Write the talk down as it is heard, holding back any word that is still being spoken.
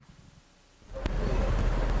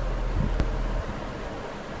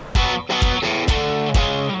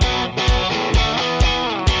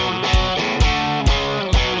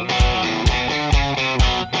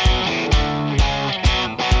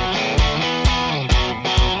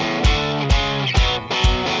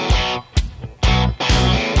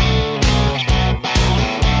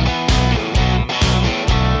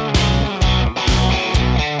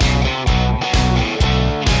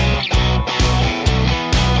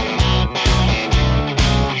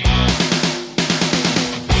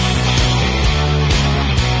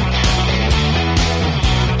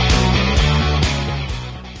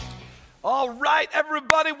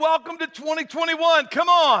welcome to 2021. Come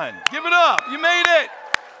on, give it up. You made it.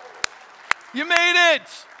 You made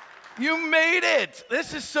it. You made it.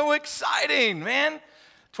 This is so exciting, man.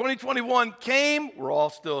 2021 came. We're all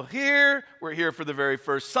still here. We're here for the very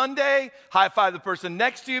first Sunday. High five the person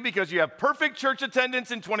next to you because you have perfect church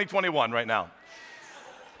attendance in 2021 right now.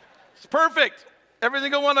 It's perfect. Every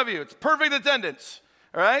single one of you. It's perfect attendance.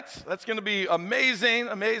 All right? That's going to be amazing,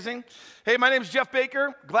 amazing. Hey, my name is Jeff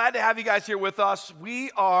Baker. Glad to have you guys here with us.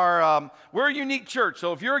 We're a unique church.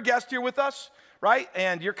 So if you're a guest here with us, right,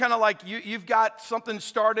 and you're kind of like, you've got something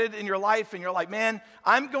started in your life, and you're like, man,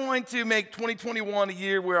 I'm going to make 2021 a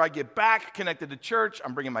year where I get back connected to church.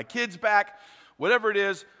 I'm bringing my kids back, whatever it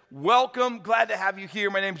is. Welcome. Glad to have you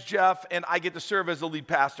here. My name's Jeff, and I get to serve as the lead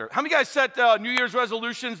pastor. How many guys set New Year's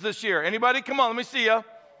resolutions this year? Anybody? Come on, let me see you.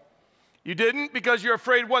 You didn't because you're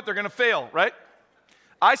afraid what? They're going to fail, right?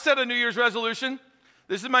 I set a New Year's resolution.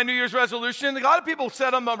 This is my New Year's resolution. A lot of people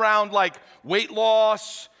set them around like weight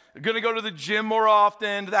loss, going to go to the gym more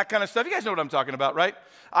often, that kind of stuff. You guys know what I'm talking about, right?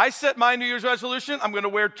 I set my New Year's resolution. I'm going to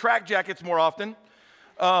wear track jackets more often.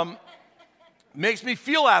 Makes me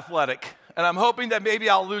feel athletic, and I'm hoping that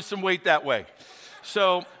maybe I'll lose some weight that way.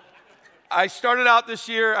 So I started out this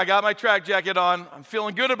year. I got my track jacket on. I'm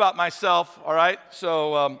feeling good about myself, all right?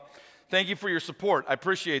 So thank you for your support. I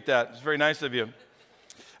appreciate that. It's very nice of you.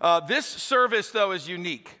 This service, though, is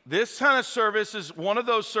unique. This kind of service is one of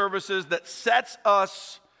those services that sets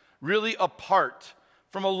us really apart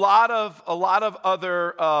from a lot of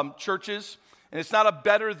other churches. And it's not a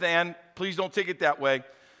better than, please don't take it that way.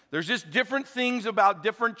 There's just different things about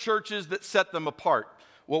different churches that set them apart.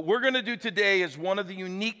 What we're going to do today is one of the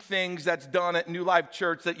unique things that's done at New Life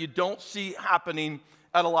Church that you don't see happening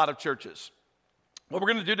at a lot of churches. What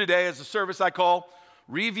we're going to do today is a service I call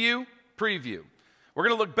Review Preview. We're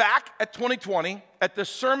going to look back at 2020, at the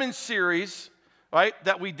sermon series, right,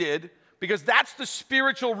 that we did, because that's the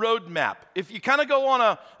spiritual roadmap. If you kind of go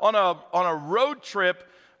on a road trip,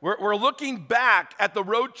 we're looking back at the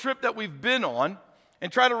road trip that we've been on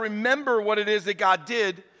and try to remember what it is that God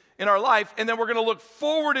did in our life, and then we're going to look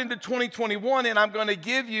forward into 2021, and I'm going to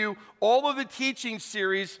give you all of the teaching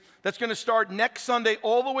series that's going to start next Sunday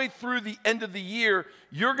all the way through the end of the year.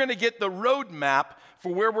 You're going to get the roadmap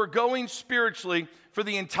for where we're going spiritually for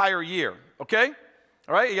the entire year, okay?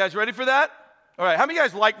 All right, you guys ready for that? All right, how many of you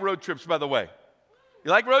guys like road trips, by the way?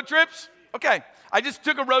 You like road trips? Okay, I just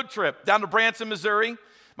took a road trip down to Branson, Missouri.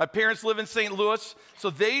 My parents live in St. Louis,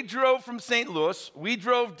 so they drove from St. Louis. We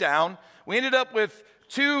drove down. We ended up with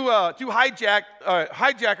two hijackers,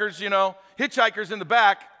 hitchhikers in the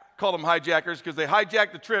back. Called them hijackers because they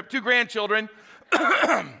hijacked the trip. 2 grandchildren.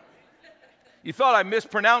 You thought I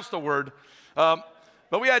mispronounced the word.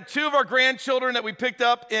 But we had 2 of our grandchildren that we picked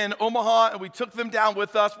up in Omaha, and we took them down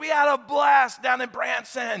with us. We had a blast down in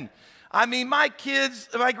Branson. I mean, my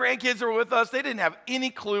grandkids were with us. They didn't have any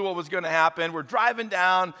clue what was going to happen. We're driving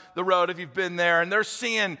down the road, if you've been there, and they're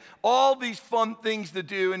seeing all these fun things to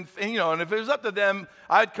do. And if it was up to them,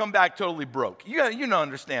 I'd come back totally broke. You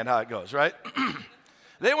understand how it goes, right?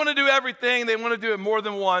 They want to do everything. They want to do it more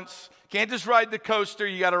than once. Can't just ride the coaster.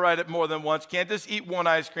 You got to ride it more than once. Can't just eat one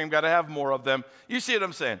ice cream. Got to have more of them. You see what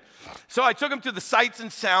I'm saying? So I took them to the Sights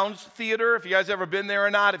and Sounds Theater. If you guys ever been there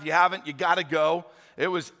or not, if you haven't, you got to go. It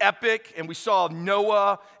was epic, and we saw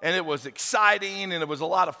Noah, and it was exciting, and it was a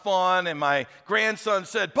lot of fun. And my grandson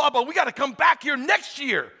said, "Papa, we got to come back here next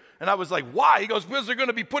year." And I was like, "Why?" He goes, "Because they're going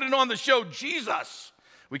to be putting on the show Jesus.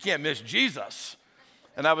 We can't miss Jesus."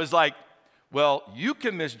 And I was like, "Well, you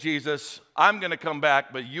can miss Jesus. I'm going to come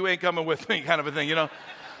back, but you ain't coming with me," kind of a thing,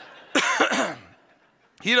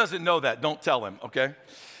 He doesn't know that. Don't tell him, okay?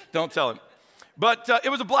 Don't tell him. But it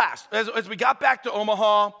was a blast. As we got back to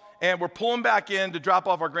Omaha, and we're pulling back in to drop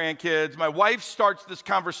off our grandkids, my wife starts this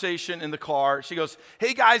conversation in the car. She goes,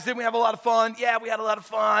 "Hey, guys, didn't we have a lot of fun?" "Yeah, we had a lot of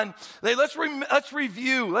fun." Let's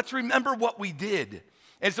review. Let's remember what we did.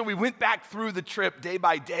 And so we went back through the trip day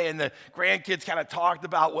by day, and the grandkids kind of talked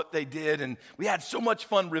about what they did, and we had so much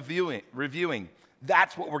fun reviewing.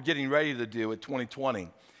 That's what we're getting ready to do at 2020.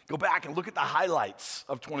 Go back and look at the highlights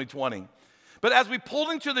of 2020. But as we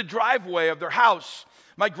pulled into the driveway of their house,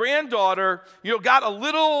 my granddaughter, got a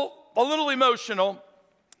little emotional,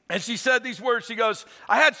 and she said these words. She goes,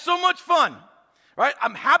 "I had so much fun, right?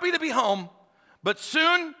 I'm happy to be home, but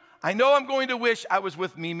soon I know I'm going to wish I was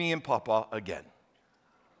with Mimi and Papa again."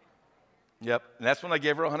 Yep, and that's when I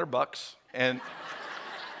gave her $100, and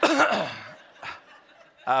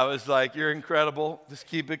I was like, "You're incredible. Just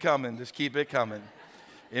keep it coming. Just keep it coming.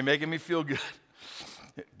 You're making me feel good."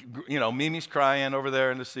 Mimi's crying over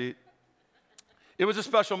there in the seat. It was a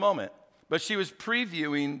special moment, but she was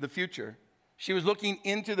previewing the future. She was looking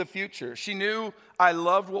into the future. She knew, I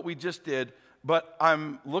loved what we just did, but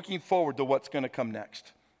I'm looking forward to what's going to come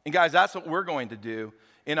next. And guys, that's what we're going to do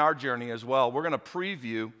in our journey as well. We're going to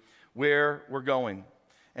preview where we're going.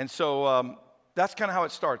 And so that's kind of how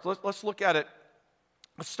it starts. Let's look at it.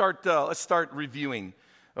 Let's start reviewing.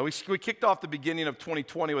 We kicked off the beginning of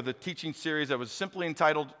 2020 with a teaching series that was simply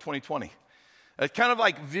entitled 2020. Kind of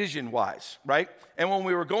like vision-wise, right? And when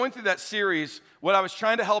we were going through that series, what I was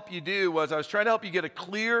trying to help you do was I was trying to help you get a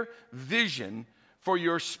clear vision for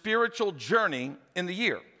your spiritual journey in the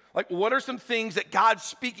year. Like, what are some things that God's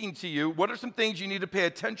speaking to you? What are some things you need to pay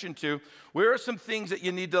attention to? Where are some things that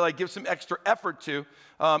you need to give some extra effort to?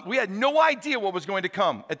 We had no idea what was going to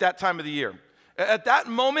come at that time of the year. At that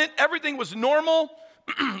moment, everything was normal.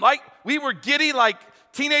 Like, we were giddy, like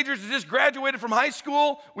teenagers that just graduated from high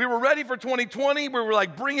school. We were ready for 2020. We were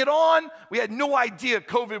like, bring it on. We had no idea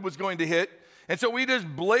COVID was going to hit. And so we just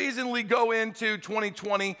blazingly go into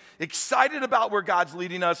 2020, excited about where God's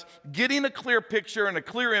leading us, getting a clear picture and a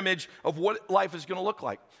clear image of what life is going to look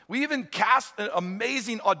like. We even cast an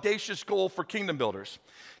amazing, audacious goal for Kingdom Builders.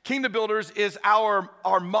 Kingdom Builders is our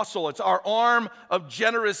muscle. It's our arm of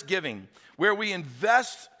generous giving, where we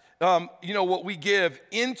invest what we give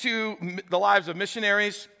into the lives of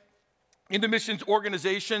missionaries, into missions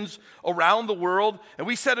organizations around the world. And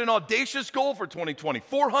we set an audacious goal for 2020,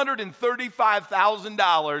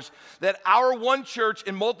 $435,000, that our one church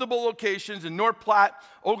in multiple locations in North Platte,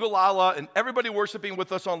 Ogallala, and everybody worshiping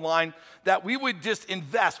with us online, that we would just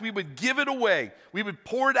invest. We would give it away. We would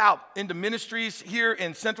pour it out into ministries here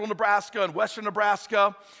in central Nebraska and western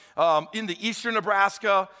Nebraska, in the eastern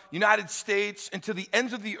Nebraska, United States, and to the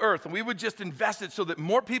ends of the earth. And we would just invest it so that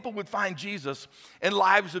more people would find Jesus and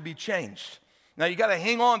lives would be changed. Now, you got to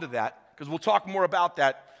hang on to that, because we'll talk more about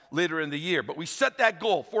that later in the year. But we set that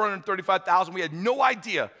goal, $435,000. We had no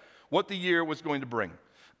idea what the year was going to bring.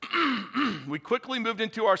 We quickly moved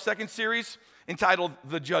into our second series entitled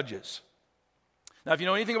The Judges. Now, if you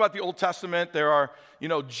know anything about the Old Testament, there are,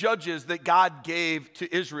 judges that God gave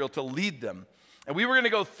to Israel to lead them. And we were going to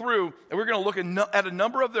go through, and we were going to look at a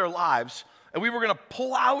number of their lives, and we were going to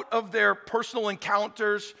pull out of their personal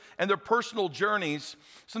encounters and their personal journeys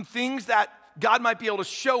some things that God might be able to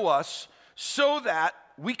show us so that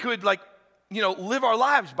we could, live our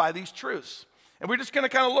lives by these truths. And we're just going to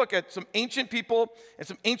kind of look at some ancient people and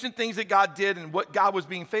some ancient things that God did and what God was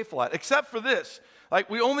being faithful at, except for this.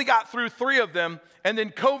 We only got through 3 of them, and then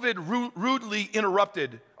COVID rudely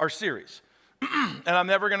interrupted our series. And I'm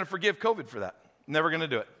never going to forgive COVID for that. Never going to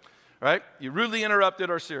do it, right? You rudely interrupted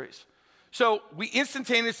our series. So we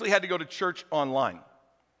instantaneously had to go to church online.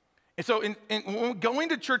 And so when going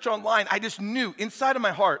to church online, I just knew inside of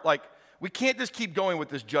my heart, we can't just keep going with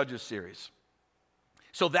this Judges series.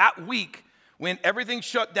 So that week, when everything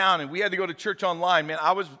shut down and we had to go to church online, man,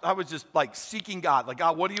 I was just seeking God.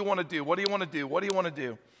 God, what do you want to do? What do you want to do? What do you want to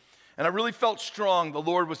do? And I really felt strong. The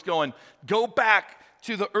Lord was going, go back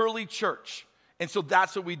to the early church. And so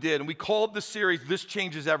that's what we did. And we called the series, This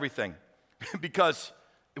Changes Everything, because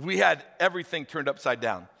we had everything turned upside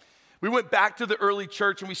down. We went back to the early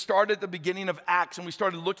church and we started at the beginning of Acts and we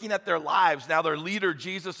started looking at their lives. Now their leader,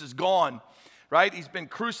 Jesus, is gone, right? He's been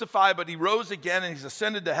crucified, but he rose again and he's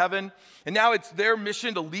ascended to heaven. And now it's their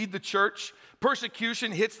mission to lead the church.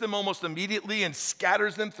 Persecution hits them almost immediately and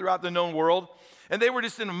scatters them throughout the known world. And they were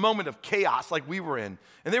just in a moment of chaos like we were in.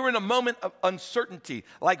 And they were in a moment of uncertainty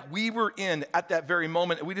like we were in at that very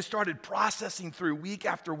moment. And we just started processing through week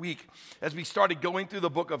after week as we started going through the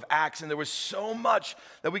book of Acts. And there was so much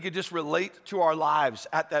that we could just relate to our lives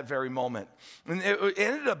at that very moment. And it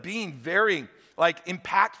ended up being very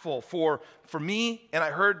impactful for me. And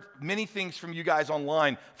I heard many things from you guys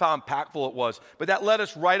online of how impactful it was. But that led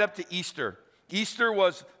us right up to Easter. Easter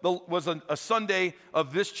was a Sunday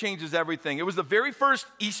of This Changes Everything. It was the very first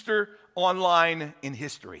Easter online in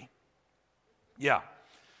history. Yeah.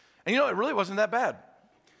 And it really wasn't that bad.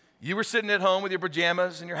 You were sitting at home with your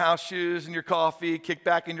pajamas and your house shoes and your coffee, kicked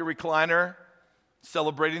back in your recliner,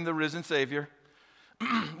 celebrating the risen Savior.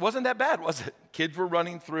 Wasn't that bad, was it? Kids were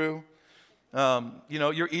running through.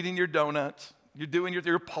 You're eating your donuts.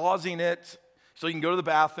 You're pausing it so you can go to the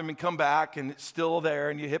bathroom and come back and it's still there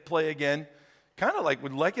and you hit play again. Kind of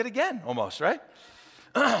would like it again almost, right?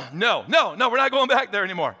 No, we're not going back there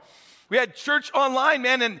anymore. We had church online,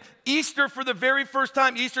 man, and Easter for the very first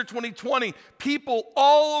time, Easter 2020, people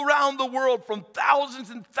all around the world from thousands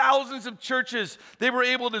and thousands of churches, they were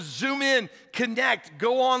able to zoom in, connect,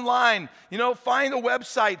 go online, find a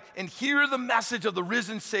website and hear the message of the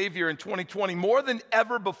risen Savior in 2020 more than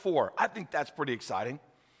ever before. I think that's pretty exciting.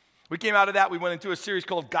 We came out of that, we went into a series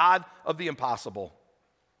called God of the Impossible.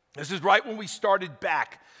 This is right when we started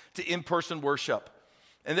back to in-person worship.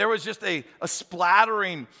 And there was just a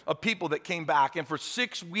splattering of people that came back. And for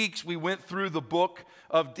 6 weeks, we went through the book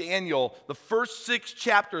of Daniel, the first 6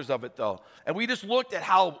 chapters of it, though. And we just looked at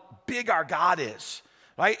how big our God is,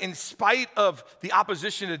 right? In spite of the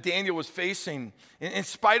opposition that Daniel was facing, in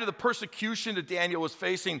spite of the persecution that Daniel was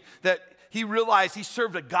facing, that he realized he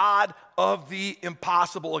served a God of the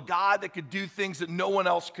impossible, a God that could do things that no one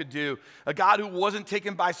else could do, a God who wasn't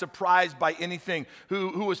taken by surprise by anything,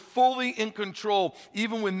 who was fully in control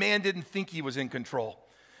even when man didn't think he was in control.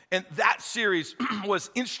 And that series was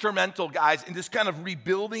instrumental, guys, in just kind of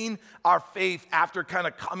rebuilding our faith after kind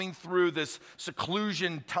of coming through this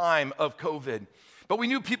seclusion time of COVID. But we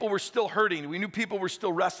knew people were still hurting. We knew people were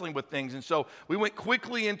still wrestling with things. And so we went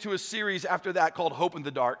quickly into a series after that called Hope in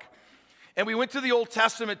the Dark. And we went to the Old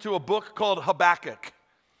Testament to a book called Habakkuk.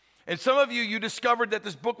 And some of you discovered that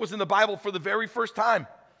this book was in the Bible for the very first time,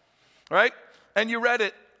 right? And you read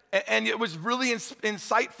it, and it was really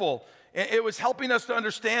insightful. It was helping us to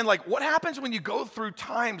understand, like, what happens when you go through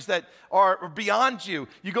times that are beyond you.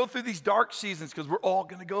 You go through these dark seasons, because we're all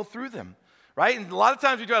going to go through them, right? And a lot of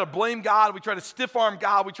times we try to blame God. We try to stiff-arm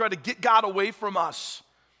God. We try to get God away from us,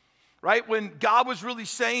 right? When God was really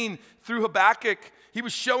saying through Habakkuk, he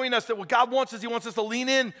was showing us that what God wants is he wants us to lean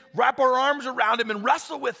in, wrap our arms around him, and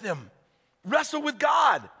wrestle with him. Wrestle with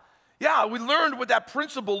God. Yeah, we learned what that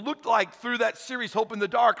principle looked like through that series, Hope in the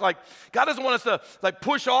Dark. Like, God doesn't want us to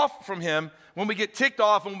push off from him when we get ticked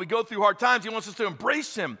off and when we go through hard times. He wants us to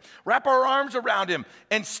embrace him, wrap our arms around him,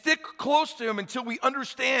 and stick close to him until we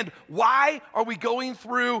understand why are we going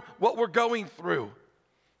through what we're going through.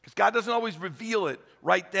 Because God doesn't always reveal it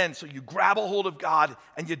right then. So you grab a hold of God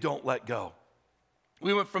and you don't let go.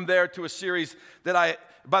 We went from there to a series that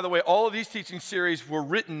by the way, all of these teaching series were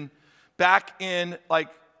written back in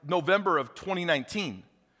November of 2019.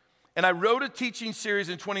 And I wrote a teaching series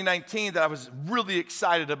in 2019 that I was really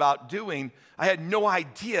excited about doing. I had no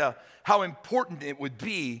idea how important it would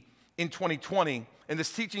be in 2020. And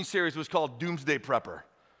this teaching series was called Doomsday Prepper.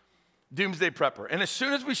 Doomsday Prepper. And as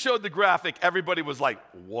soon as we showed the graphic, everybody was like,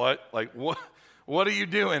 what? Like, what are you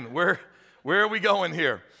doing? Where are we going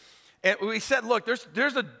here? And we said, look,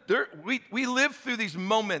 we live through these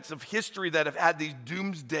moments of history that have had these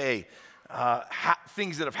doomsday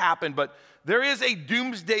things that have happened, but there is a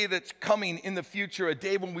doomsday that's coming in the future, a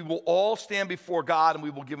day when we will all stand before God and we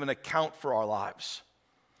will give an account for our lives.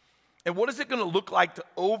 And what is it going to look like to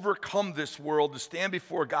overcome this world, to stand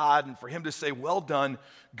before God and for him to say, well done,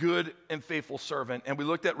 good and faithful servant? And we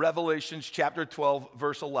looked at Revelations chapter 12,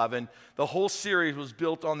 verse 11. The whole series was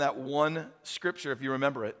built on that one scripture, if you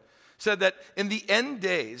remember it. Said that in the end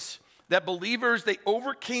days, that believers, they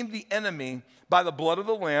overcame the enemy by the blood of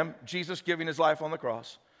the Lamb, Jesus giving his life on the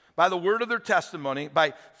cross, by the word of their testimony,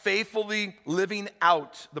 by faithfully living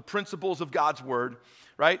out the principles of God's word,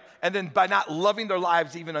 right? And then by not loving their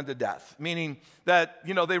lives even unto death, meaning that,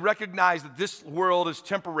 they recognize that this world is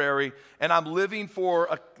temporary and I'm living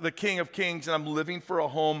for the King of Kings and I'm living for a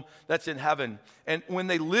home that's in heaven. And when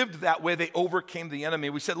they lived that way, they overcame the enemy.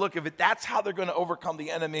 We said, look, if that's how they're going to overcome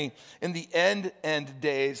the enemy in the end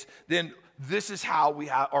days, then this is how we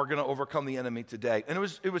are going to overcome the enemy today. And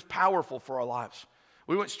it was powerful for our lives.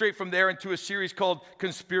 We went straight from there into a series called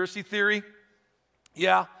Conspiracy Theory.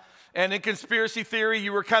 Yeah. And in conspiracy theory,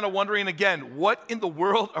 you were kind of wondering again, what in the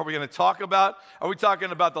world are we going to talk about? Are we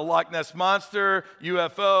talking about the Loch Ness Monster,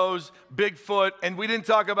 UFOs, Bigfoot? And we didn't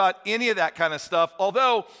talk about any of that kind of stuff.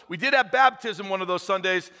 Although we did have baptism one of those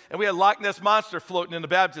Sundays, and we had Loch Ness Monster floating in the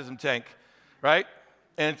baptism tank, right?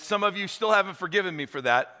 And some of you still haven't forgiven me for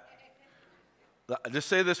that. Just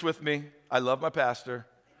say this with me. I love my pastor.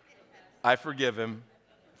 I forgive him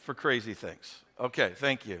for crazy things. Okay,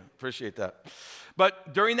 thank you. Appreciate that.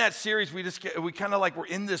 But during that series, we kind of we're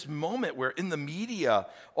in this moment where in the media,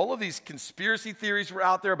 all of these conspiracy theories were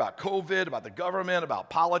out there about COVID, about the government, about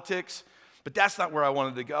politics. But that's not where I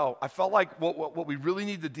wanted to go. I felt like what we really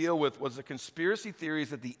need to deal with was the conspiracy theories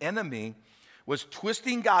that the enemy was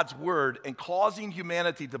twisting God's word and causing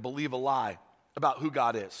humanity to believe a lie about who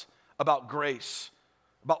God is, about grace,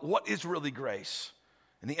 about what is really grace.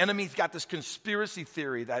 And the enemy's got this conspiracy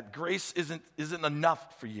theory that grace isn't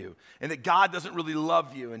enough for you, and that God doesn't really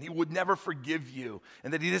love you, and he would never forgive you,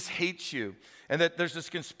 and that he just hates you, and that there's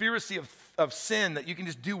this conspiracy of sin that you can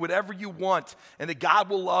just do whatever you want, and that God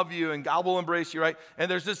will love you, and God will embrace you, right?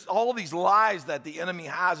 And there's all these lies that the enemy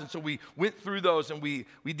has, and so we went through those, and we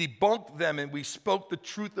debunked them, and we spoke the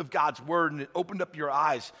truth of God's word, and it opened up your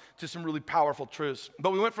eyes to some really powerful truths.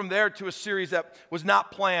 But we went from there to a series that was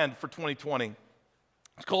not planned for 2020.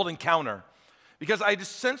 It's called Encounter, because I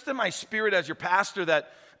just sensed in my spirit as your pastor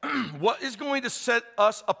that what is going to set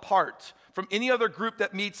us apart from any other group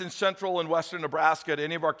that meets in central and western Nebraska at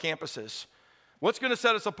any of our campuses? What's going to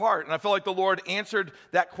set us apart? And I feel like the Lord answered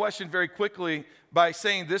that question very quickly by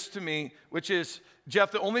saying this to me, which is,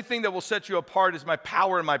 Jeff, the only thing that will set you apart is my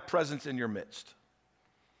power and my presence in your midst.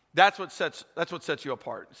 That's what sets you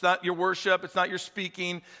apart. It's not your worship. It's not your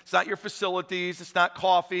speaking. It's not your facilities. It's not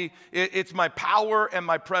coffee. It's my power and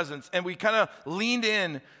my presence. And we kind of leaned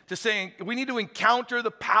in to saying we need to encounter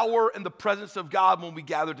the power and the presence of God when we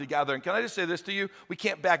gather together. And can I just say this to you? We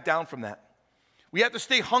can't back down from that. We have to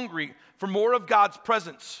stay hungry for more of God's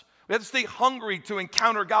presence. We have to stay hungry to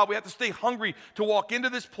encounter God. We have to stay hungry to walk into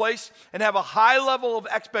this place and have a high level of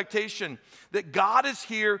expectation that God is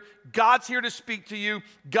here. God's here to speak to you.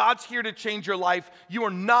 God's here to change your life. You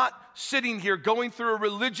are not sitting here going through a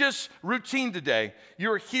religious routine today.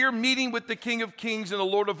 You're here meeting with the King of Kings and the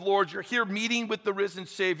Lord of Lords. You're here meeting with the risen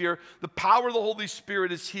Savior. The power of the Holy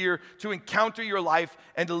Spirit is here to encounter your life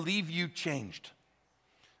and to leave you changed.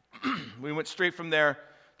 We went straight from there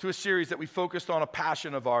to a series that we focused on a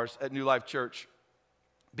passion of ours at New Life Church,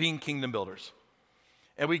 being kingdom builders.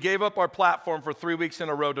 And we gave up our platform for 3 weeks in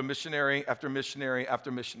a row to missionary after missionary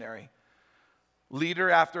after missionary, leader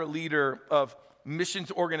after leader of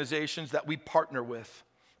missions organizations that we partner with.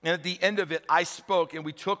 And at the end of it, I spoke and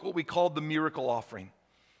we took what we called the miracle offering.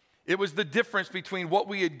 It was the difference between what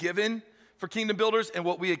we had given for kingdom builders and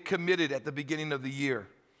what we had committed at the beginning of the year,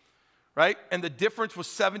 right? And the difference was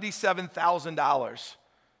 $77,000.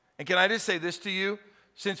 And can I just say this to you?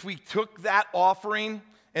 Since we took that offering,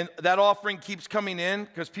 and that offering keeps coming in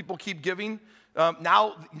because people keep giving,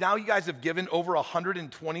 now you guys have given over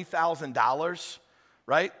 $120,000,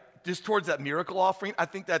 right? Just towards that miracle offering. I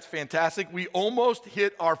think that's fantastic. We almost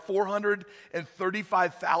hit our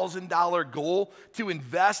 $435,000 goal to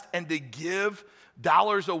invest and to give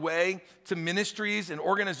dollars away to ministries and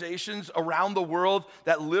organizations around the world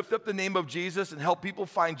that lift up the name of Jesus and help people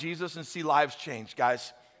find Jesus and see lives change,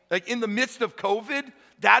 guys. Like in the midst of COVID,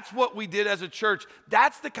 that's what we did as a church.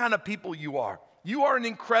 That's the kind of people you are. You are an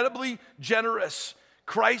incredibly generous,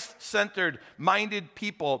 Christ-centered, minded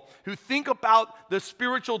people who think about the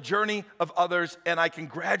spiritual journey of others, and I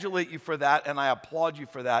congratulate you for that, and I applaud you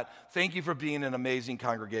for that. Thank you for being an amazing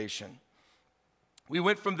congregation. We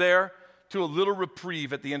went from there to a little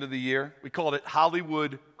reprieve at the end of the year. We called it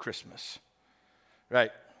Hollywood Christmas,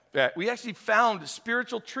 right? Yeah, we actually found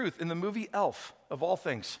spiritual truth in the movie Elf, of all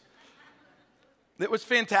things. It was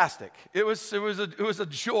fantastic. It was a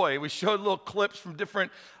joy. We showed little clips from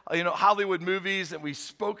different, Hollywood movies, and we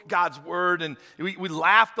spoke God's word, and we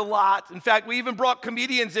laughed a lot. In fact, we even brought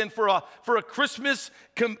comedians in for a Christmas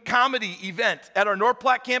comedy event at our North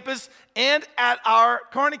Platte campus and at our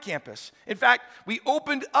Kearney campus. In fact, we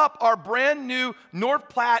opened up our brand new North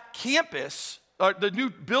Platte campus. The new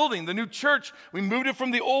building, the new church, we moved it from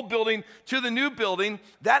the old building to the new building.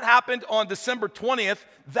 That happened on December 20th.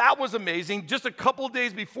 That was amazing. Just a couple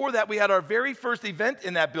days before that, we had our very first event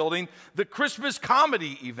in that building, the Christmas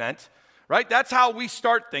comedy event, right? That's how we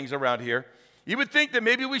start things around here. You would think that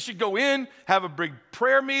maybe we should go in, have a big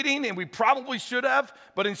prayer meeting, and we probably should have,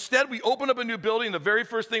 but instead we open up a new building. The very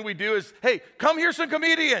first thing we do is, hey, come hear some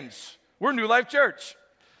comedians. We're New Life Church.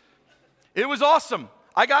 It was awesome.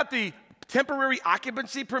 I got the temporary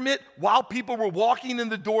occupancy permit while people were walking in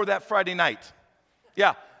the door that Friday night.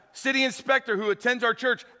 Yeah, city inspector who attends our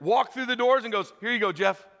church walked through the doors and goes, here you go,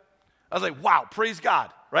 Jeff. I was like, wow, praise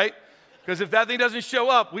God, right? Because if that thing doesn't show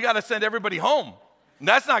up, we got to send everybody home. And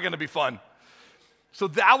that's not going to be fun. So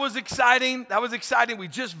that was exciting. We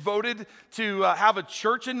just voted to have a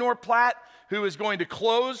church in North Platte who is going to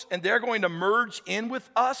close, and they're going to merge in with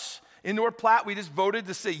us. In North Platte, we just voted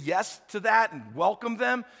to say yes to that and welcome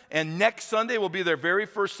them. And next Sunday will be their very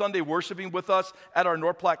first Sunday worshiping with us at our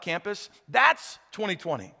North Platte campus. That's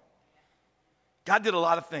 2020. God did a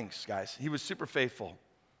lot of things, guys. He was super faithful.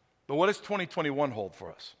 But what does 2021 hold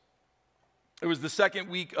for us? It was the second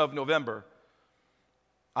week of November.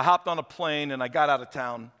 I hopped on a plane and I got out of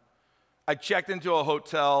town. I checked into a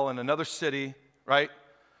hotel in another city, right?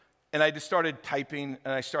 And I just started typing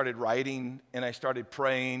and I started writing and I started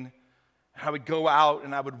praying. I would go out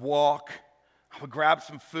and I would walk. I would grab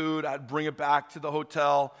some food. I'd bring it back to the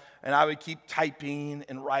hotel. And I would keep typing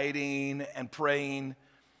and writing and praying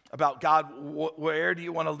about, God, where do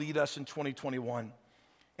you want to lead us in 2021?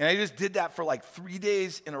 And I just did that for like 3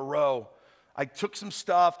 days in a row. I took some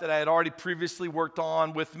stuff that I had already previously worked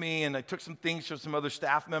on with me, and I took some things from some other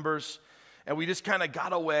staff members. And we just kind of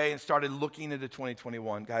got away and started looking into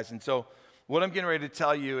 2021, guys. And so what I'm getting ready to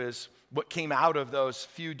tell you is what came out of those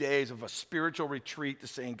few days of a spiritual retreat to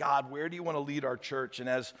saying, God, where do you want to lead our church? And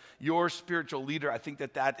as your spiritual leader, I think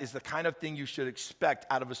that is the kind of thing you should expect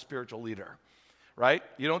out of a spiritual leader, right?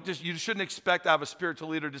 You shouldn't expect out of a spiritual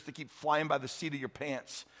leader just to keep flying by the seat of your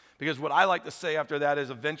pants. Because what I like to say after that is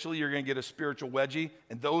eventually you're going to get a spiritual wedgie,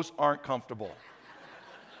 and those aren't comfortable.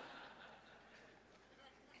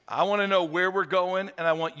 I want to know where we're going, and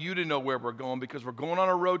I want you to know where we're going, because we're going on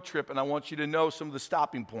a road trip, and I want you to know some of the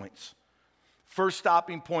stopping points. First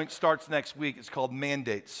stopping point starts next week. It's called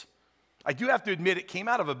mandates. I do have to admit it came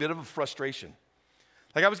out of a bit of a frustration.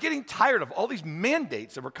 Like I was getting tired of all these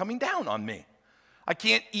mandates that were coming down on me. I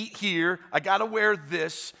can't eat here. I got to wear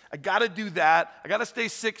this. I got to do that. I got to stay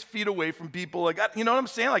 6 feet away from people. You know what I'm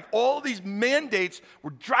saying? Like all these mandates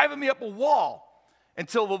were driving me up a wall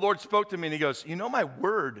until the Lord spoke to me and he goes, you know, my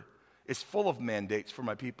word is full of mandates for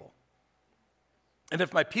my people. And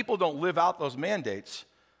if my people don't live out those mandates,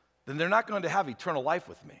 then they're not going to have eternal life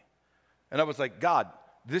with me. And I was like, God,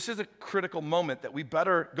 this is a critical moment that we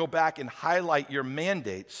better go back and highlight your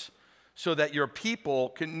mandates so that your people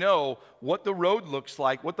can know what the road looks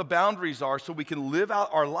like, what the boundaries are, so we can live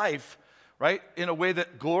out our life, right, in a way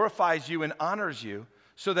that glorifies you and honors you,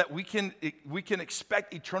 so that we can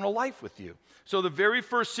expect eternal life with you. So the very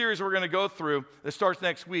first series we're going to go through that starts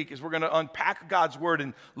next week is we're going to unpack God's word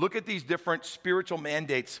and look at these different spiritual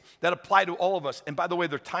mandates that apply to all of us. And by the way,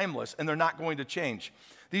 they're timeless and they're not going to change.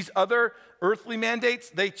 These other earthly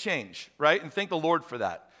mandates, they change, right? And thank the Lord for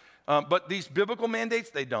that. But these biblical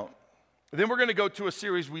mandates, they don't. Then we're going to go to a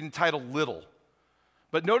series we entitled Little.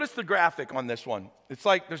 But notice the graphic on this one. It's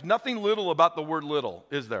like there's nothing little about the word little,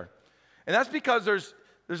 is there? And that's because there's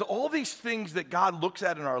all these things that God looks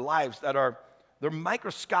at in our lives that they're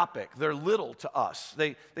microscopic. They're little to us.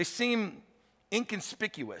 They seem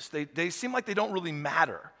inconspicuous. They seem like they don't really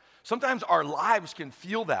matter. Sometimes our lives can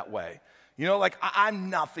feel that way. You know, like I'm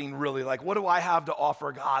nothing really. Like what do I have to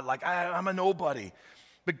offer God? Like I'm a nobody.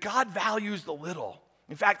 But God values the little.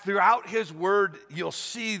 In fact, throughout his word, you'll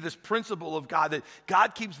see this principle of God, that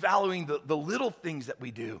God keeps valuing the little things that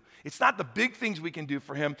we do. It's not the big things we can do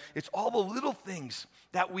for him. It's all the little things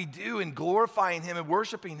that we do in glorifying him and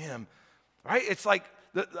worshiping him, right? It's like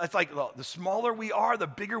the smaller we are, the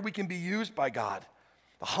bigger we can be used by God.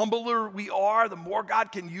 The humbler we are, the more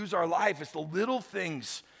God can use our life. It's the little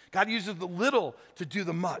things. God uses the little to do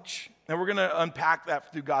the much. And we're going to unpack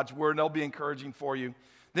that through God's word, and that'll be encouraging for you.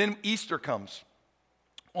 Then Easter comes.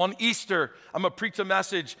 On Easter, I'm going to preach a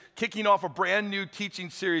message kicking off a brand new teaching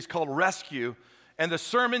series called Rescue. And the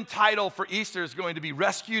sermon title for Easter is going to be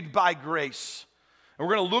Rescued by Grace. And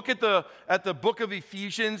we're going to look at the book of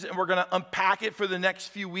Ephesians, and we're going to unpack it for the next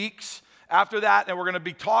few weeks after that. And we're going to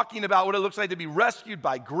be talking about what it looks like to be rescued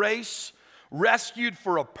by grace, rescued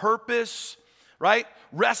for a purpose, right?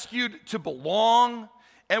 Rescued to belong,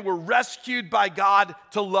 and we're rescued by God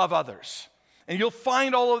to love others. And you'll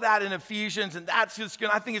find all of that in Ephesians, and I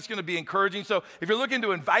think it's going to be encouraging. So if you're looking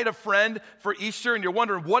to invite a friend for Easter and you're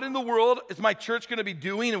wondering, what in the world is my church going to be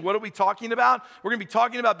doing and what are we talking about? We're going to be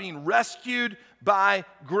talking about being rescued by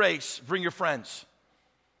grace. Bring your friends.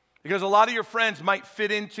 Because a lot of your friends might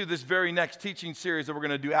fit into this very next teaching series that we're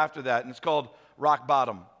going to do after that, and it's called Rock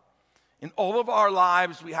Bottom. In all of our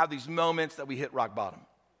lives, we have these moments that we hit rock bottom.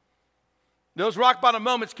 Those rock bottom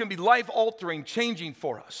moments can be life-altering, changing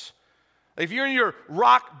for us. If you're in your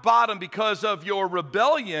rock bottom because of your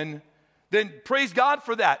rebellion, then praise God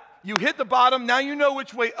for that. You hit the bottom, now you know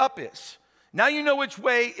which way up is. Now you know which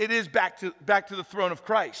way it is back to the throne of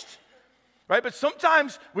Christ. Right? But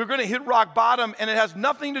sometimes we're going to hit rock bottom and it has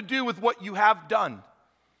nothing to do with what you have done.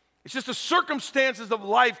 It's just the circumstances of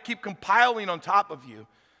life keep compiling on top of you.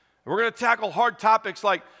 We're going to tackle hard topics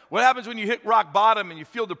like what happens when you hit rock bottom and you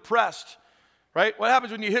feel depressed, right? What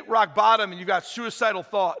happens when you hit rock bottom and you've got suicidal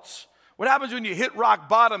thoughts? What happens when you hit rock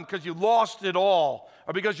bottom because you lost it all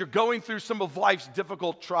or because you're going through some of life's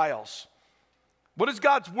difficult trials? What does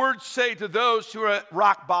God's word say to those who are at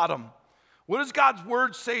rock bottom? What does God's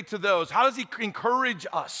word say to those? How does he encourage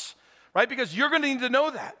us, right? Because you're going to need to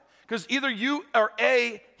know that. Because either you are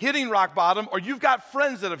hitting rock bottom or you've got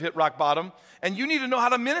friends that have hit rock bottom and you need to know how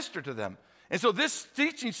to minister to them. And so this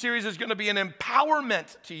teaching series is going to be an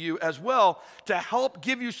empowerment to you as well to help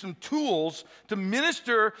give you some tools to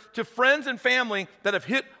minister to friends and family that have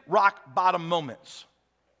hit rock bottom moments.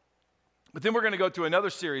 But then we're going to go to another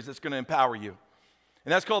series that's going to empower you.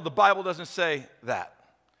 And that's called The Bible Doesn't Say That.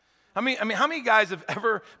 How many guys have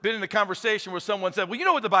ever been in a conversation where someone said, well, you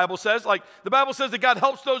know what the Bible says? Like, the Bible says that God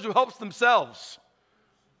helps those who help themselves.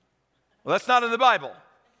 Well, that's not in the Bible,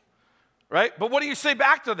 right? But what do you say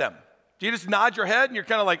back to them? Do you just nod your head and you're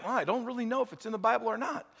kind of like, I don't really know if it's in the Bible or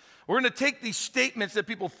not? We're going to take these statements that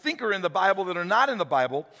people think are in the Bible that are not in the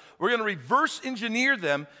Bible. We're going to reverse engineer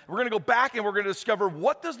them. We're going to go back and we're going to discover,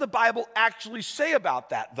 what does the Bible actually say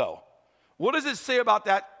about that, though? What does it say about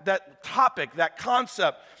that topic, that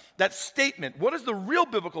concept, that statement? What is the real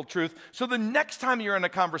biblical truth? So the next time you're in a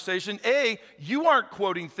conversation, A, you aren't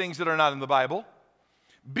quoting things that are not in the Bible.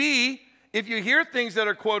 B, if you hear things that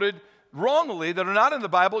are quoted wrongly, that are not in the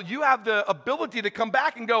Bible, you have the ability to come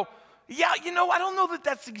back and go, yeah, I don't know that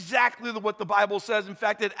that's exactly what the Bible says. In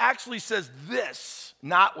fact, it actually says this,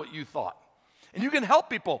 not what you thought. And you can help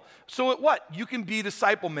people. So what? You can be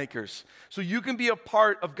disciple makers. So you can be a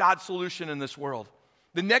part of God's solution in this world.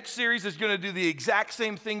 The next series is going to do the exact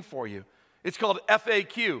same thing for you. It's called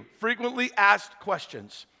FAQ, Frequently Asked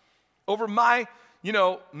Questions. Over my,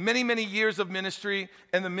 many, many years of ministry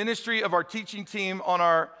and the ministry of our teaching team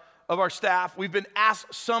of our staff, we've been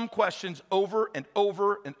asked some questions over and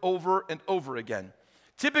over and over and over again.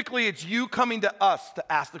 Typically, it's you coming to us to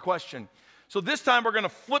ask the question. So this time we're going to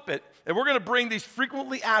flip it, and we're going to bring these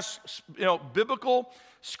frequently asked, biblical,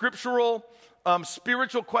 scriptural,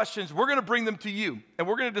 spiritual questions. We're going to bring them to you, and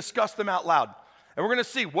we're going to discuss them out loud. And we're going to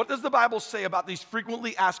see, what does the Bible say about these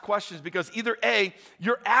frequently asked questions? Because either A,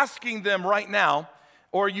 you're asking them right now,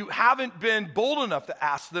 or you haven't been bold enough to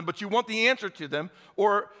ask them, but you want the answer to them.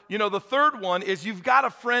 Or, the third one is you've got a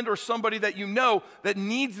friend or somebody that you know that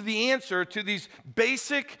needs the answer to these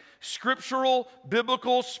basic scriptural,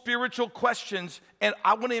 biblical, spiritual questions, and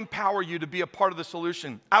I want to empower you to be a part of the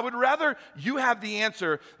solution. I would rather you have the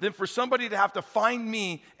answer than for somebody to have to find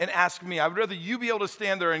me and ask me. I would rather you be able to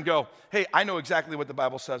stand there and go, hey, I know exactly what the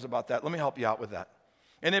Bible says about that. Let me help you out with that.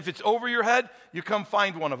 And if it's over your head, you come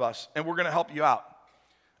find one of us, and we're going to help you out.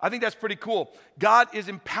 I think that's pretty cool. God is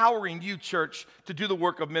empowering you, church, to do the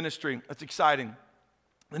work of ministry. That's exciting.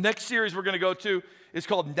 The next series we're going to go to is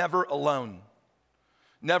called Never Alone.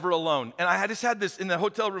 Never Alone. And I just had this, in the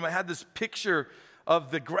hotel room, I had this picture of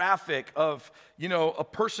the graphic of, a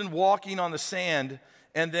person walking on the sand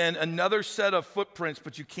and then another set of footprints,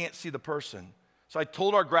 but you can't see the person. So I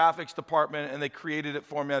told our graphics department, and they created it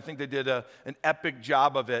for me. I think they did an epic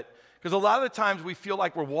job of it. Because a lot of the times we feel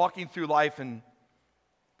like we're walking through life and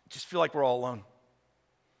just feel like we're all alone.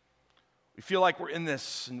 We feel like we're in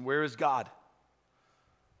this, and where is God?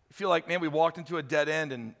 We feel like, man, we walked into a dead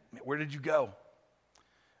end, and where did you go?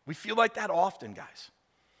 We feel like that often, guys.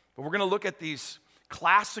 But we're going to look at these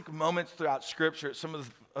classic moments throughout Scripture, some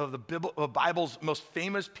of the Bible's most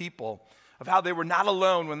famous people, of how they were not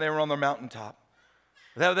alone when they were on their mountaintop.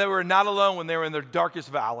 How they were not alone when they were in their darkest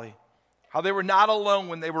valley. How they were not alone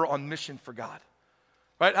when they were on mission for God.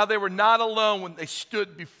 Right? How they were not alone when they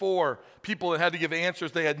stood before people and had to give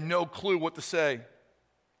answers. They had no clue what to say.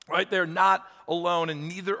 Right? They're not alone, and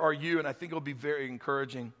neither are you, and I think it'll be very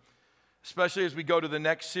encouraging, especially as we go to the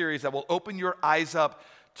next series that will open your eyes up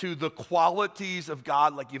to the qualities of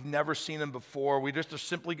God like you've never seen them before. We just are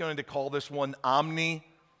simply going to call this one Omni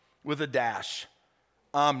with a dash.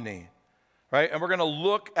 Omni. Right? And we're going to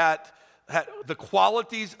look at the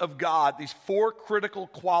qualities of God, these 4 critical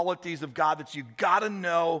qualities of God that you've got to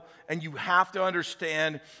know and you have to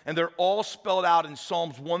understand, and they're all spelled out in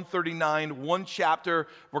Psalms 139, one chapter.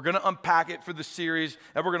 We're going to unpack it for the series,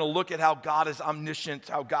 and we're going to look at how God is omniscient,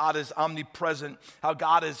 how God is omnipresent, how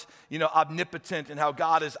God is, omnipotent, and how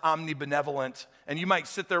God is omnibenevolent. And you might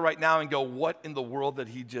sit there right now and go, what in the world did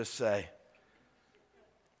he just say?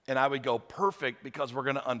 And I would go, perfect, because we're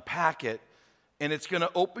going to unpack it. And it's going to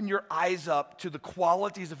open your eyes up to the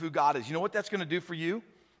qualities of who God is. You know what that's going to do for you?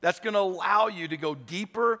 That's going to allow you to go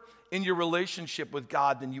deeper in your relationship with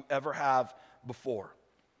God than you ever have before.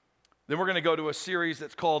 Then we're going to go to a series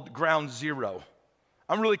that's called Ground Zero.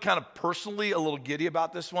 I'm really kind of personally a little giddy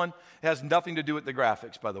about this one. It has nothing to do with the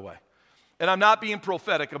graphics, by the way. And I'm not being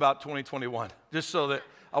prophetic about 2021, just so that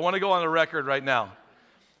I want to go on the record right now.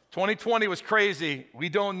 2020 was crazy. We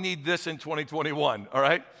don't need this in 2021, all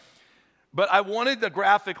right? But I wanted the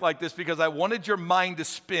graphic like this because I wanted your mind to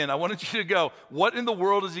spin. I wanted you to go, what in the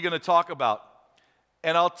world is he going to talk about?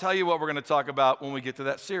 And I'll tell you what we're going to talk about when we get to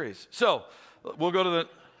that series. So we'll go to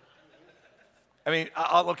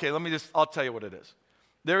I'll tell you what it is.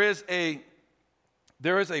 There is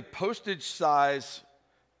a postage size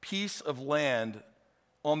piece of land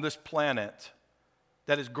on this planet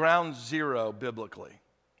that is ground zero biblically,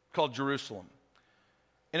 called Jerusalem.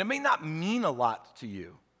 And it may not mean a lot to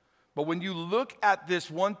you. But when you look at this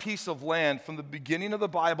one piece of land from the beginning of the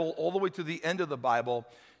Bible all the way to the end of the Bible,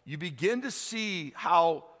 you begin to see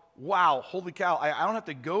how, wow, holy cow, I don't have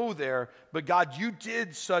to go there, but God, you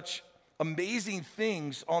did such amazing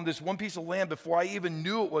things on this one piece of land before I even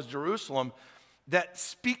knew it was Jerusalem that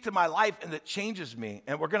speak to my life and that changes me.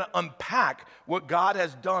 And we're going to unpack what God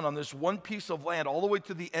has done on this one piece of land all the way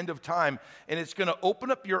to the end of time. And it's going to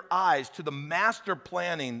open up your eyes to the master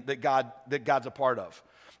planning that God's a part of.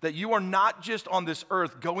 That you are not just on this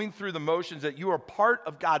earth going through the motions, that you are part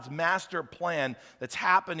of God's master plan that's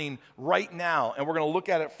happening right now. And we're going to look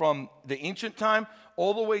at it from the ancient time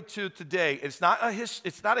all the way to today. It's not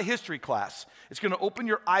a history class. It's going to open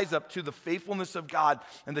your eyes up to the faithfulness of God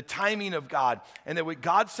and the timing of God. And that when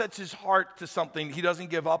God sets his heart to something, he doesn't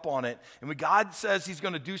give up on it. And when God says he's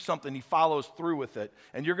going to do something, he follows through with it.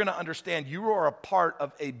 And you're going to understand you are a part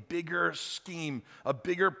of a bigger scheme, a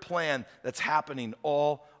bigger plan that's happening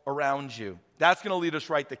all around you. That's going to lead us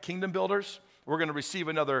right to Kingdom Builders. We're going to receive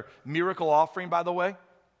another miracle offering, by the way.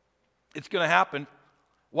 It's going to happen.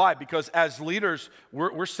 Why? Because as leaders,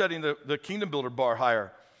 we're setting the Kingdom Builder bar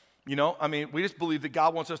higher. We just believe that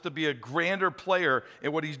God wants us to be a grander player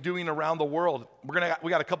in what he's doing around the world. We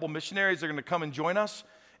got a couple missionaries that are going to come and join us.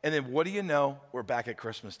 And then what do you know? We're back at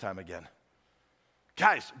Christmas time again.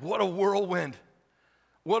 Guys, what a whirlwind.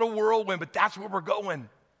 What a whirlwind, but that's where we're going.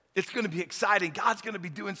 It's going to be exciting. God's going to be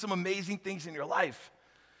doing some amazing things in your life.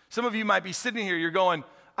 Some of you might be sitting here, you're going,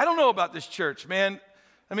 I don't know about this church, man.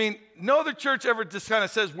 No other church ever just kind of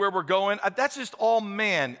says where we're going. That's just all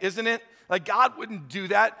man, isn't it? Like God wouldn't do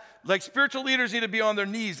that. Like spiritual leaders need to be on their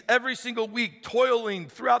knees every single week, toiling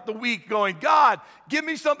throughout the week, going, God, give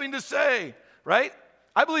me something to say, right?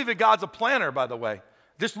 I believe that God's a planner, by the way.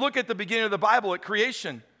 Just look at the beginning of the Bible at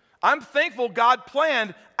creation. I'm thankful God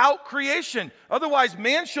planned out creation. Otherwise,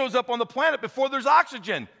 man shows up on the planet before there's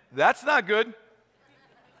oxygen. That's not good.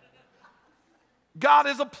 God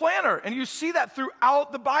is a planner, and you see that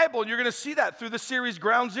throughout the Bible, and you're going to see that through the series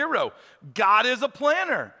Ground Zero. God is a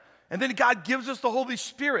planner. And then God gives us the Holy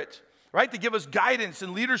Spirit, right, to give us guidance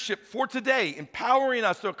and leadership for today, empowering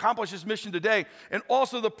us to accomplish his mission today, and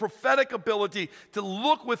also the prophetic ability to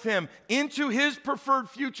look with him into his preferred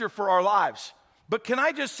future for our lives. But can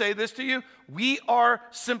I just say this to you? We are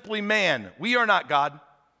simply man. We are not God.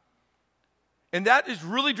 And that is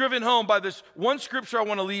really driven home by this one scripture I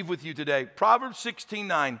want to leave with you today. Proverbs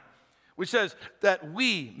 16:9, which says that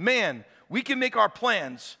we, man, we can make our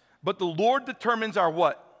plans, but the Lord determines our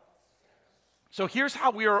what? So here's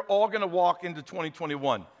how we are all going to walk into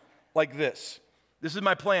 2021, like this. This is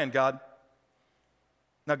my plan, God.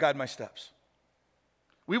 Now guide my steps.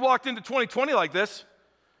 We walked into 2020 like this,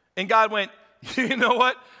 and God went, you know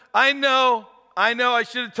what? I know I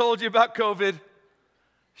should have told you about COVID.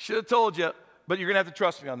 Should have told you, but you're going to have to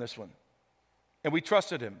trust me on this one. And we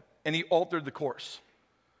trusted him, and he altered the course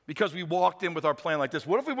because we walked in with our plan like this.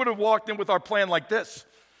 What if we would have walked in with our plan like this?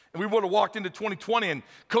 And we would have walked into 2020 and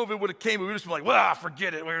COVID would have came and we would have been like, well,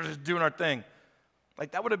 forget it. We're just doing our thing.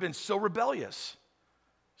 Like that would have been so rebellious.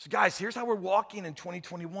 So guys, here's how we're walking in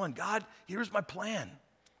 2021. God, here's my plan.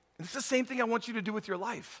 And it's the same thing I want you to do with your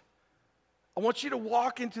life. I want you to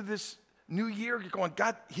walk into this new year going,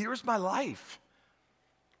 God, here's my life,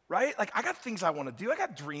 right? Like I got things I want to do. I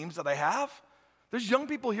got dreams that I have. There's young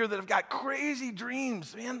people here that have got crazy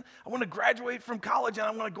dreams, man. I want to graduate from college and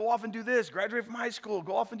I want to go off and do this. Graduate from high school,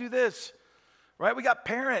 go off and do this, right? We got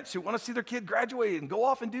parents who want to see their kid graduate and go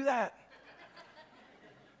off and do that.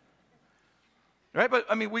 Right?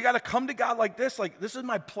 But we got to come to God like this is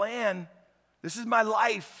my plan. This is my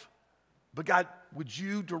life. But God, would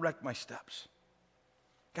you direct my steps?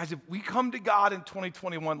 Guys, if we come to God in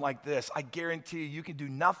 2021 like this, I guarantee you can do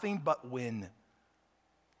nothing but win.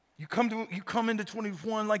 You come into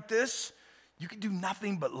 2021 like this, you can do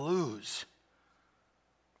nothing but lose.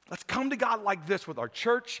 Let's come to God like this with our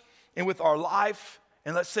church and with our life,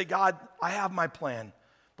 and let's say, God, I have my plan,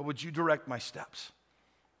 but would you direct my steps?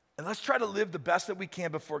 And let's try to live the best that we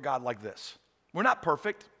can before God like this. We're not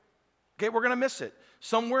perfect. Okay, we're going to miss it.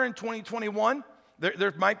 Somewhere in 2021,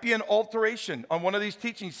 there might be an alteration on one of these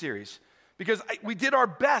teaching series because we did our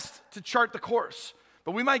best to chart the course.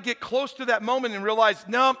 But we might get close to that moment and realize,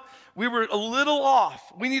 no, we were a little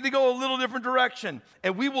off. We need to go a little different direction.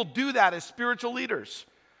 And we will do that as spiritual leaders.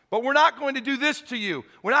 But we're not going to do this to you.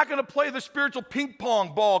 We're not going to play the spiritual ping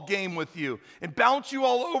pong ball game with you and bounce you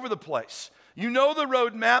all over the place. You know the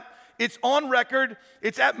roadmap. It's on record.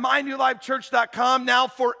 It's at mynewlifechurch.com now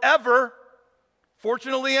forever,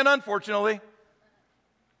 fortunately and unfortunately.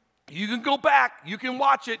 You can go back. You can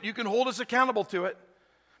watch it. You can hold us accountable to it.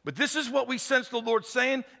 But this is what we sense the Lord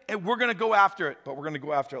saying, and we're going to go after it, but we're going to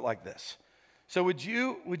go after it like this. So would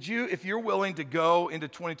you, if you're willing to go into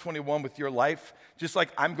 2021 with your life, just like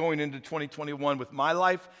I'm going into 2021 with my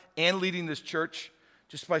life and leading this church,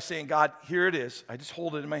 just by saying, God, here it is. I just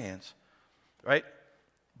hold it in my hands. right?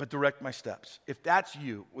 But direct my steps. If that's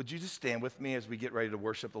you, would you just stand with me as we get ready to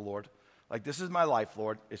worship the Lord? Like, this is my life,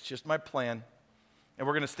 Lord. It's just my plan. And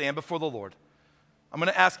we're going to stand before the Lord. I'm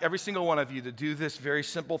going to ask every single one of you to do this very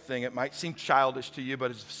simple thing. It might seem childish to you,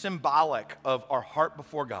 but it's symbolic of our heart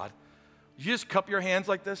before God. Would you just cup your hands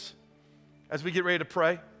like this as we get ready to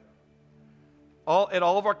pray? At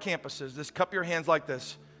all of our campuses, just cup your hands like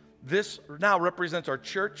this. This now represents our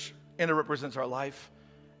church, and it represents our life.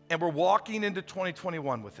 And we're walking into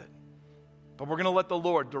 2021 with it. But we're going to let the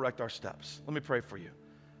Lord direct our steps. Let me pray for you.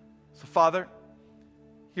 So, Father,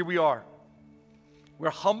 here we are. We're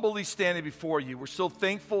humbly standing before you. We're so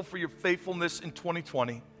thankful for your faithfulness in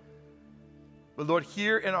 2020. But Lord,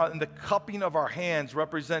 here in the cupping of our hands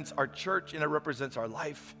represents our church, and it represents our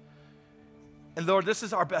life. And Lord, this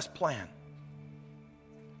is our best plan.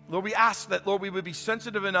 Lord, we ask that, Lord, we would be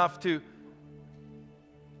sensitive enough to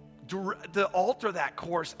alter that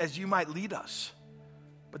course as you might lead us.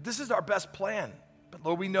 But this is our best plan. But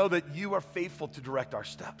Lord, we know that you are faithful to direct our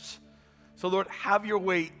steps. So Lord, have your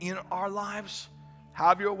way in our lives.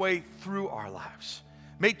 Have your way through our lives.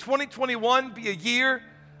 May 2021 be a year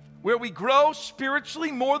where we grow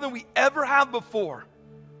spiritually more than we ever have before.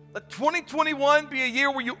 Let 2021 be a year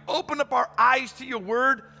where you open up our eyes to your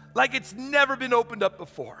word like it's never been opened up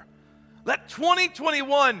before. Let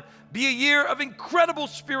 2021 be a year of incredible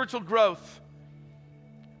spiritual growth,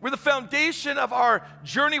 where the foundation of our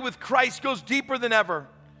journey with Christ goes deeper than ever,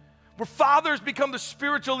 where fathers become the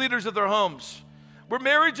spiritual leaders of their homes, where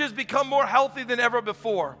marriages become more healthy than ever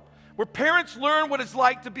before, where parents learn what it's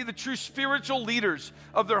like to be the true spiritual leaders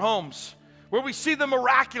of their homes, where we see the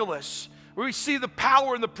miraculous, where we see the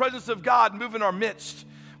power and the presence of God move in our midst,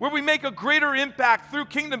 where we make a greater impact through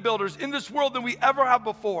kingdom builders in this world than we ever have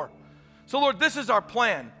before. So Lord, this is our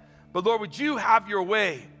plan. But Lord, would you have your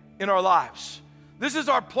way in our lives? This is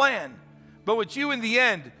our plan. But would you in the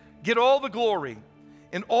end get all the glory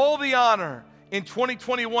and all the honor in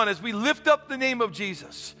 2021 as we lift up the name of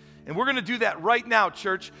Jesus? And we're going to do that right now,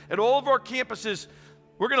 church. At all of our campuses,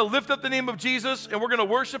 we're going to lift up the name of Jesus, and we're going to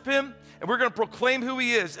worship him, and we're going to proclaim who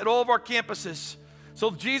he is at all of our campuses.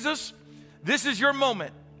 So Jesus, this is your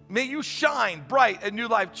moment. May you shine bright at New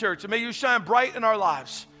Life Church, and may you shine bright in our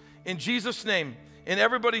lives. In Jesus' name. And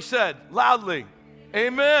everybody said loudly,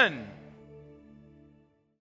 amen.